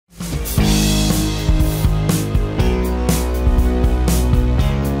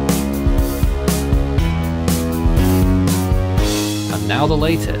the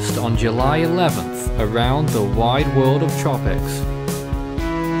latest on July 11th around the wide world of tropics.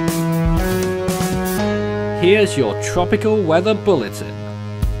 Here's your tropical weather bulletin.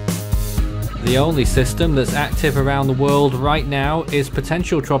 The only system that's active around the world right now is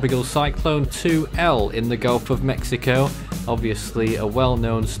potential tropical cyclone 02L in the Gulf of Mexico. Obviously a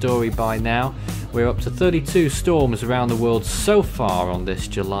well-known story by now. We're up to 32 storms around the world so far on this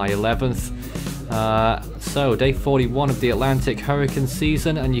July 11th. So day 41 of the Atlantic hurricane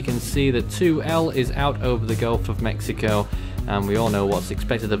season, and you can see that 02L is out over the Gulf of Mexico, and we all know what's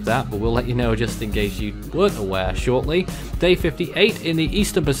expected of that, but we'll let you know just in case you weren't aware shortly. Day 58 in the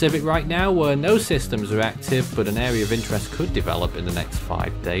Eastern Pacific right now, where no systems are active, but an area of interest could develop in the next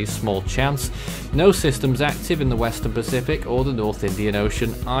 5 days. Small chance. No systems active in the Western Pacific or the North Indian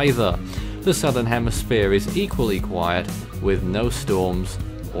Ocean either. The Southern Hemisphere is equally quiet, with no storms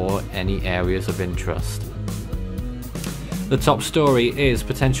or any areas of interest. The top story is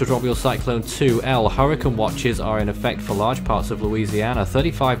potential tropical cyclone 02L. Hurricane watches are in effect for large parts of Louisiana,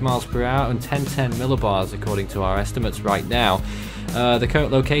 35 miles per hour and 1010 millibars according to our estimates right now. The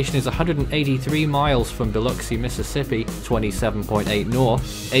current location is 183 miles from Biloxi, Mississippi, 27.8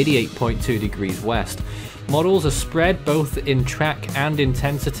 north, 88.2 degrees west. Models are spread both in track and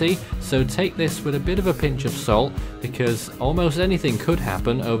intensity, so take this with a bit of a pinch of salt, because almost anything could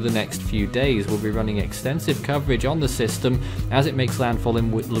happen over the next few days. We'll be running extensive coverage on the system as it makes landfall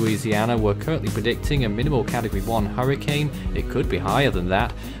in Louisiana. We're currently predicting a minimal Category 1 hurricane. It could be higher than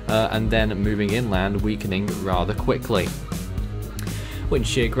that, and then moving inland, weakening rather quickly. Wind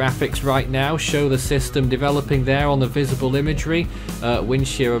shear graphics right now show the system developing there on the visible imagery. Wind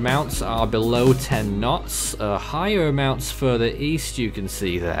shear amounts are below 10 knots, higher amounts further east you can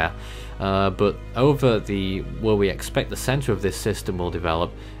see there. But over where we expect the center of this system will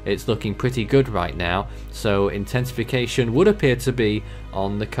develop, it's looking pretty good right now, so intensification would appear to be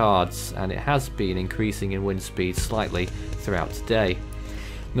on the cards, and it has been increasing in wind speed slightly throughout today.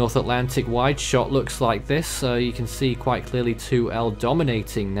 North Atlantic wide shot looks like this. You can see quite clearly 02L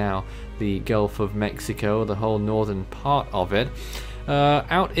dominating now the Gulf of Mexico, the whole northern part of it.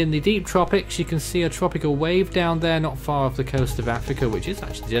 Out in the deep tropics you can see a tropical wave down there not far off the coast of Africa, which is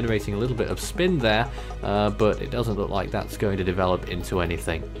actually generating a little bit of spin there, but it doesn't look like that's going to develop into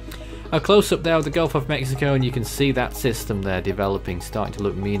anything. A close-up there of the Gulf of Mexico, and you can see that system there developing, starting to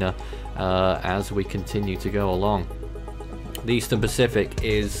look meaner as we continue to go along. The Eastern Pacific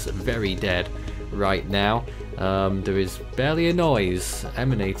is very dead right now. There is barely a noise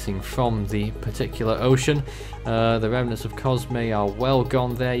emanating from the particular ocean. The remnants of Cosme are well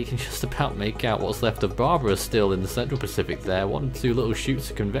gone there. You can just about make out what's left of Barbara still in the Central Pacific there. 1 or 2 little shoots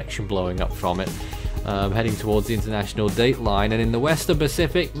of convection blowing up from it, heading towards the international date line. And in the Western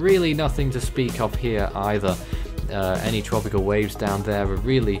Pacific, really nothing to speak of here either. Any tropical waves down there are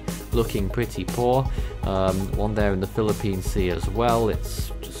really looking pretty poor. One there in the Philippine Sea as well.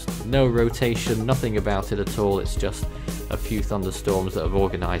 It's just no rotation, nothing about it at all. It's just a few thunderstorms that have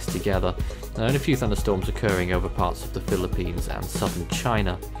organized together, and a few thunderstorms occurring over parts of the Philippines and southern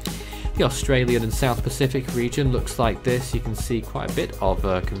China. The Australian and South Pacific region looks like this. You can see quite a bit of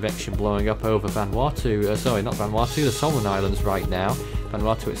convection blowing up over Vanuatu, sorry, not Vanuatu, the Solomon Islands right now.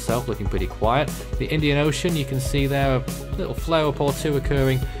 Vanuatu itself looking pretty quiet. The Indian Ocean, you can see there a little flare-up or two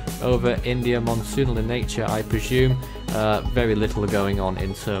occurring over India, monsoonal in nature I presume. Very little going on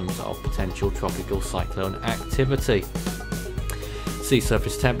in terms of potential tropical cyclone activity. Sea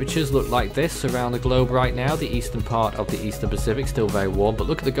surface temperatures look like this around the globe right now. The eastern part of the Eastern Pacific still very warm, but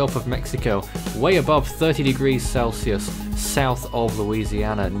look at the Gulf of Mexico, way above 30 degrees Celsius south of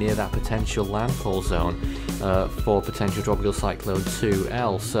Louisiana, near that potential landfall zone for potential tropical cyclone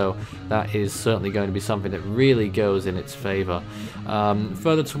 02L. So that is certainly going to be something that really goes in its favor.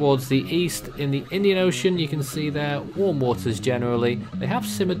 Further towards the east in the Indian Ocean, you can see there warm waters generally. They have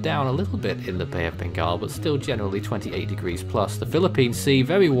simmered down a little bit in the Bay of Bengal, but still generally 28 degrees plus. The Philippine Sea,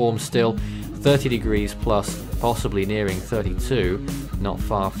 very warm still, 30 degrees plus, possibly nearing 32, not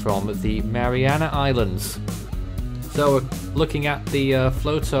far from the Mariana Islands. So we're looking at the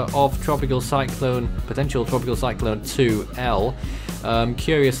floater of potential tropical cyclone 02L.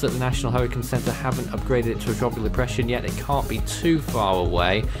 Curious that the National Hurricane Center haven't upgraded it to a tropical depression yet. It can't be too far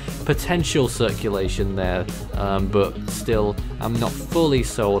away. Potential circulation there, but still I'm not fully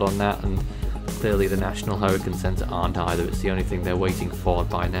sold on that, and clearly the National Hurricane Center aren't either. It's the only thing they're waiting for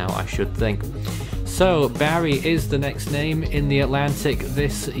by now, I should think. So Barry is the next name in the Atlantic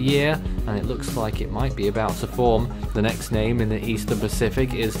this year, and it looks like it might be about to form. The next name in the Eastern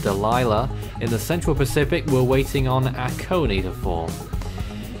Pacific is Delilah. In the Central Pacific, we're waiting on Akoni to form.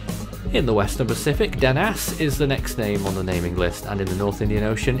 In the Western Pacific, Danas is the next name on the naming list, and in the North Indian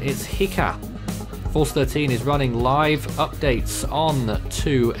Ocean, it's Hika. Force 13 is running live updates on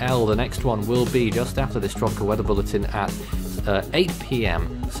 2L. The next one will be just after this tropical weather bulletin at 8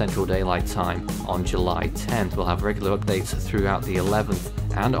 PM Central Daylight Time on July 10th. We'll have regular updates throughout the 11th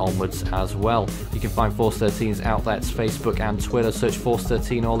and onwards as well. You can find Force 13's outlets, Facebook and Twitter. Search Force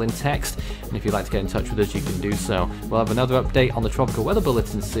 13 all in text. And if you'd like to get in touch with us, you can do so. We'll have another update on the tropical weather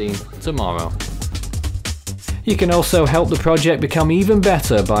bulletin scene tomorrow. You can also help the project become even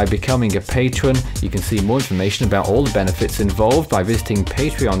better by becoming a patron. You can see more information about all the benefits involved by visiting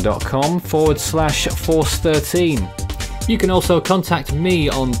patreon.com/Force13. You can also contact me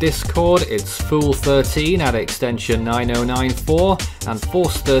on Discord. It's Fool13 at extension 9094 and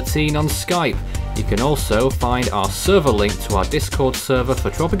Force13 on Skype. You can also find our server link to our Discord server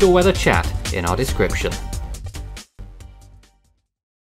for tropical weather chat in our description.